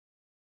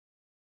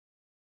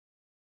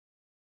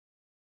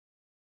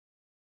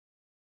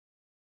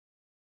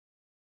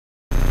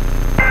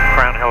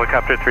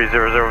helicopter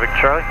 300 Victor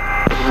Charlie.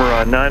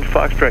 Number 9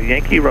 Foxtrot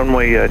Yankee,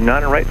 runway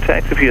 9 right,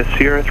 taxi via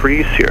Sierra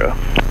 30. 9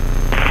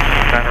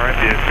 right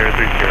via Sierra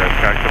 30,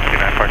 Sky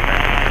 59 Park 9.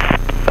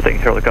 I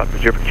think helicopter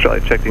 0 Victor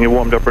Charlie checked in. You're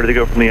warmed up, ready to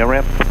go from the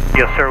ramp?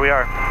 Yes, sir, we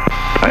are.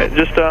 Alright,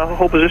 just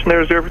hold position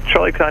there, 0 Victor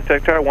Charlie,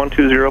 contact tower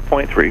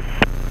 120.3.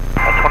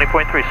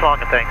 20.3, so long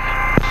and thanks.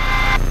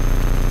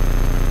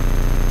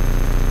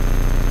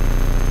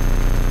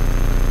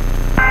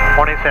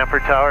 Morning,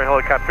 Sanford Tower,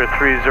 helicopter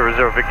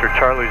 300 Victor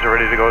Charlie's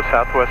ready to go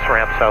southwest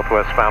ramp,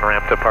 southwestbound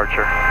ramp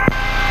departure.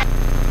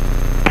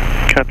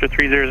 Helicopter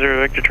 300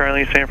 Victor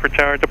Charlie, Sanford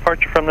Tower,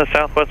 departure from the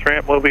southwest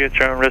ramp will be at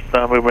your own risk,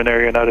 non-movement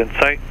area not in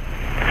sight.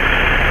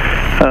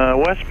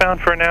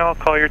 Westbound for now,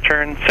 call your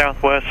turn,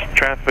 southwest,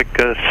 traffic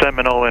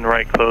Seminole and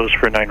right closed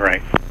for 9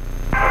 right.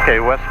 Okay,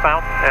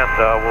 westbound,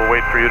 and we'll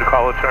wait for you to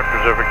call a turn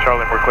for Victor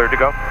Charlie and we're cleared to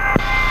go.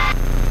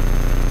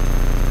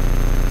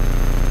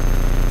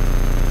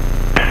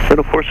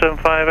 Little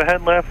 475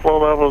 ahead left, low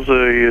levels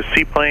a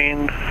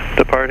seaplane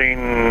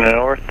departing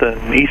north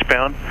and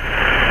eastbound.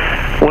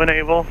 When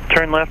able,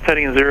 turn left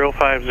heading 050,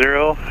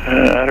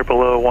 at or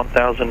below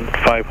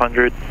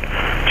 1,500,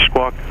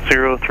 squawk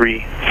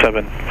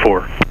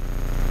 0374.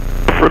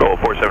 Little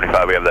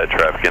 475, we have that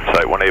traffic in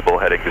sight. When able,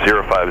 heading 050,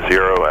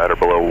 at or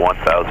below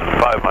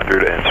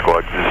 1,500, and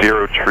squawk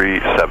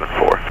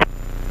 0374.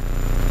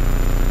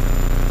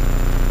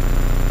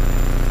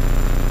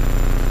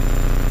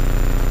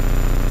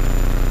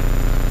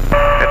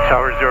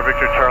 Tower 0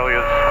 Victor Charlie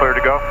is clear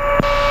to go?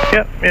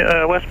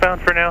 Yep,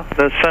 westbound for now.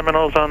 The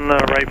Seminole's on the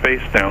right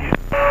base now. 0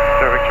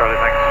 Victor Charlie,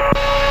 thanks.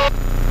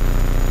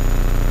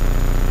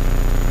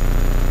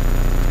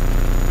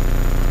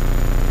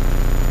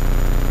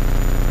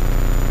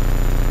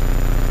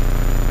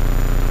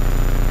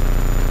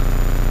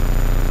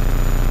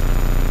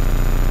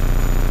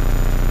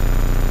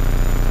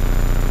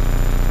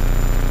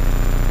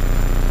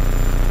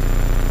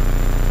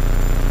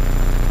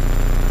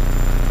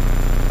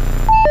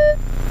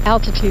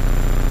 Altitude.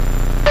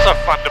 It's a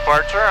fun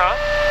departure, huh?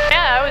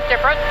 Yeah, that was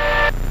different.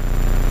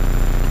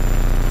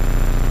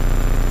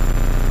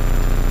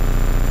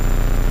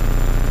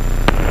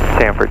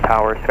 Sanford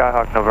Tower,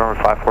 Skyhawk November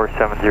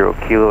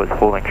 5470 Kilo is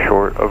holding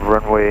short of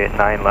runway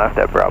 9 left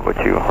at Bravo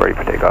 2, ready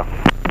for takeoff.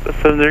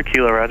 70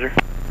 Kilo, roger.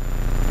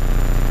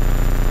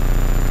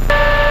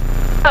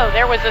 Oh,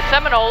 there was a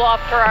Seminole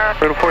off for our...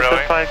 Riddle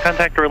 475,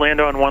 contact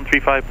Orlando on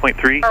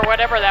 135.3. Or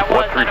whatever that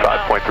was.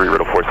 135.3,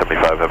 Riddle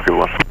 475, have a good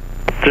one.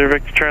 0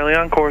 Victor Charlie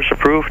on course,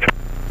 approved.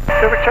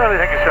 0 Victor Charlie,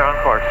 thank you, sir, on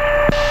course.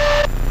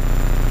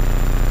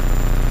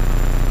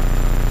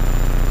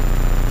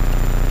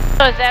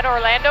 So is that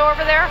Orlando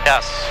over there?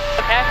 Yes.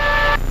 Okay.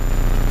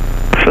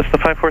 Cessna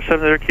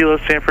 5470 Kilo,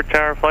 Sanford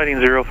Tower, flighting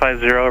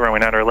 050, runway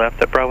 9 or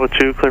left at Bravo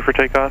 2, clear for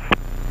takeoff.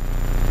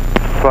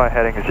 Fly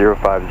heading 050,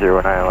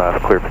 9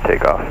 left, clear for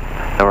takeoff.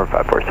 Number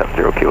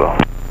 5470 Kilo.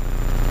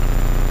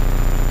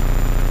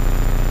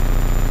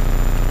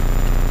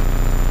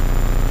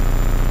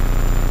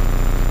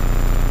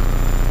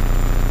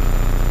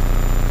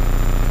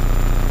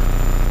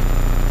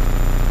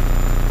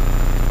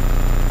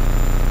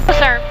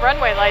 Those aren't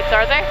runway lights,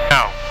 are they?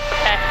 No.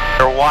 Okay.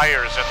 There are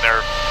wires and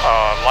there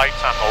are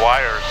lights on the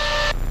wires,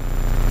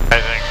 I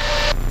think.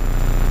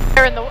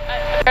 They're in the.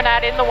 They're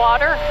not in the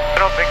water. I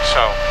don't think so.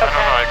 Okay. I don't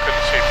know. I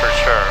couldn't see for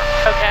sure.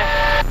 Okay.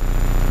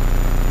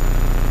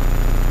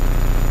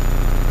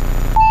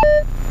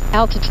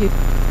 Altitude.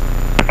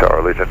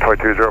 Tower Legion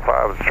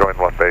 2205 is joined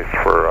left base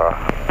for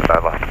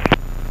 9 left.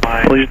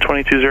 Legion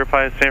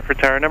 2205, Sanford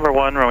Tower, number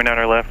 1, runway 9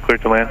 or left,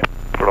 cleared to land.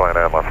 Clear to land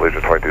and left,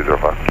 Legion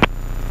 2205.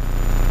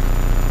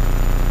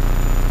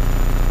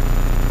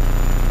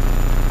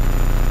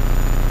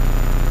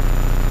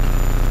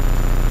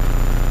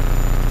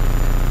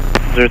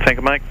 Zero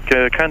Tango Mike,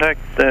 contact,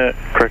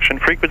 correction,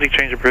 frequency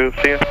change approved,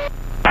 see ya.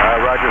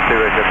 Roger, see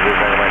you right there,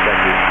 Tango Mike,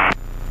 thank you.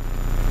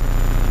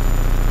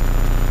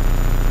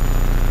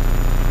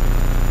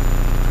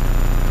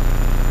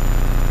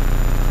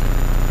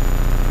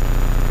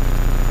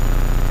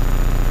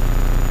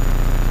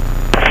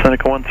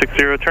 Seneca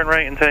 160, turn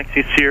right and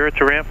taxi Sierra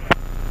to ramp.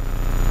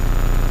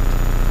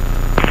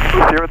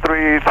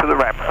 03 to the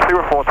ramp,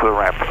 04 to the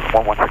ramp,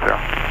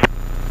 1160.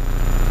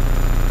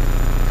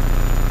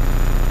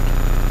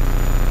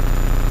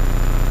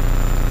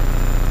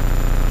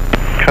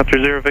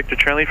 Helicopter 0 Victor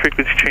Charlie,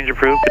 frequency change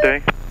approved, good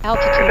day.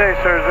 Altitude. Good day,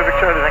 sir. 0 Victor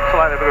Charlie, thanks a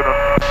lot. Have a good one.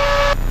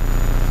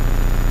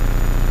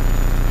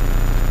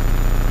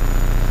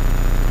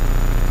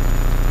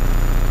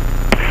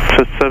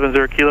 So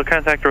 70 Kilo,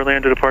 contact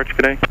Orlando departure,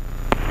 good day.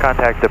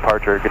 Contact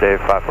departure, good day,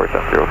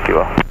 5470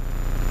 Kilo.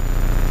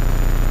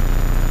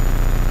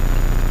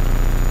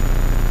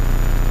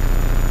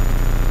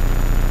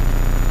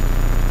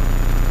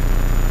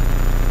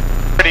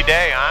 Pretty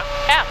day, huh?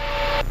 Yeah.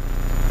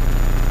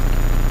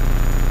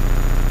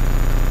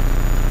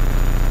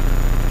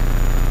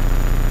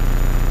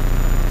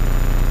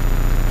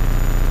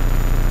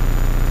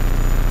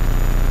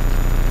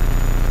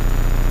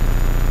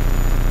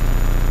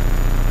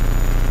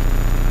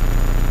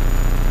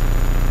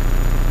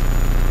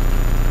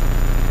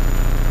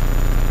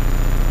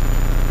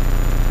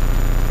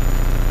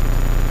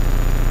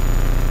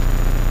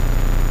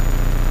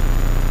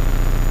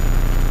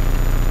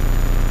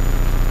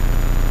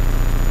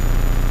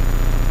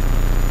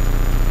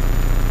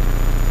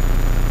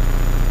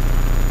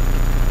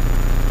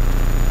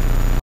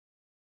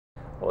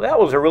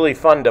 was a really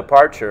fun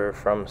departure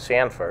from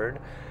Sanford.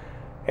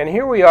 And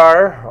here we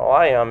are, well,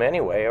 I am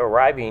anyway,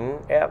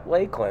 arriving at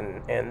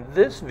Lakeland. And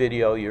this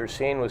video you're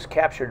seeing was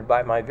captured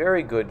by my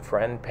very good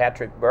friend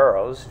Patrick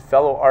Burrows,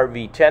 fellow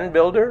RV-10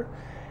 builder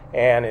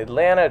and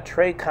Atlanta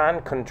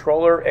Tracon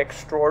controller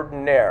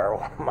extraordinaire,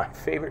 one of my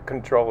favorite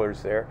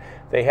controllers there.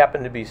 They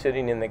happen to be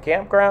sitting in the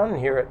campground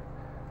here at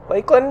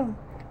Lakeland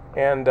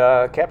and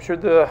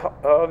captured the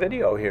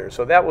video here.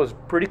 So that was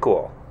pretty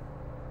cool.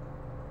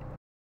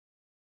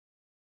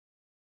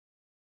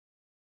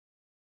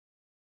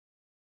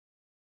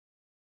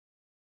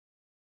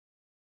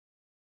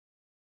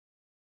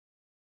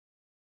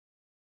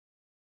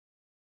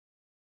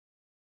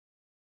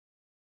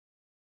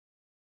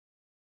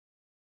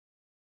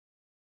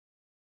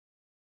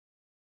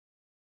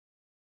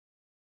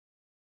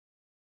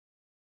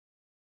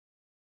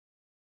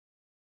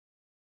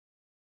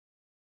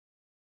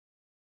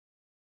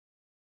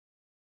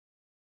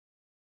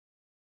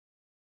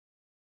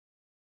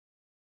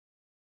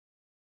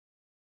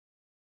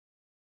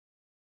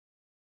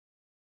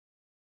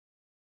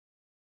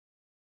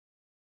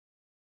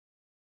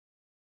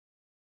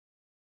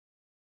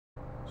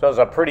 So it was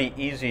a pretty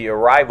easy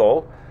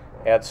arrival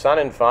at Sun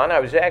and Fun. I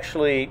was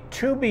actually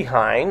 2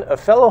 behind a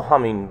fellow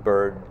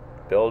Hummingbird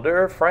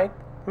builder, Frank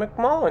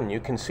McMullen.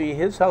 You can see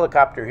his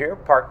helicopter here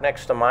parked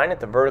next to mine at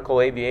the Vertical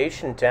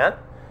Aviation tent,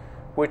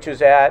 which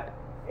is at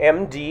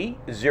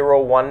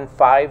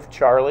MD015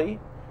 Charlie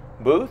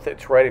booth.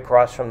 It's right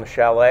across from the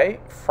chalet.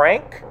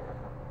 Frank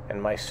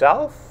and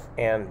myself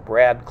and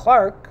Brad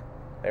Clark,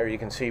 there you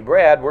can see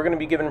Brad, we're going to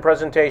be giving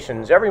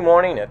presentations every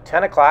morning at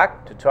 10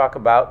 o'clock to talk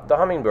about the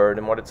Hummingbird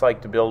and what it's like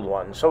to build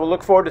one. So we'll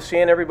look forward to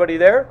seeing everybody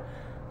there.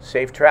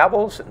 Safe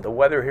travels. The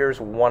weather here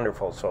is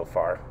wonderful so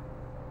far.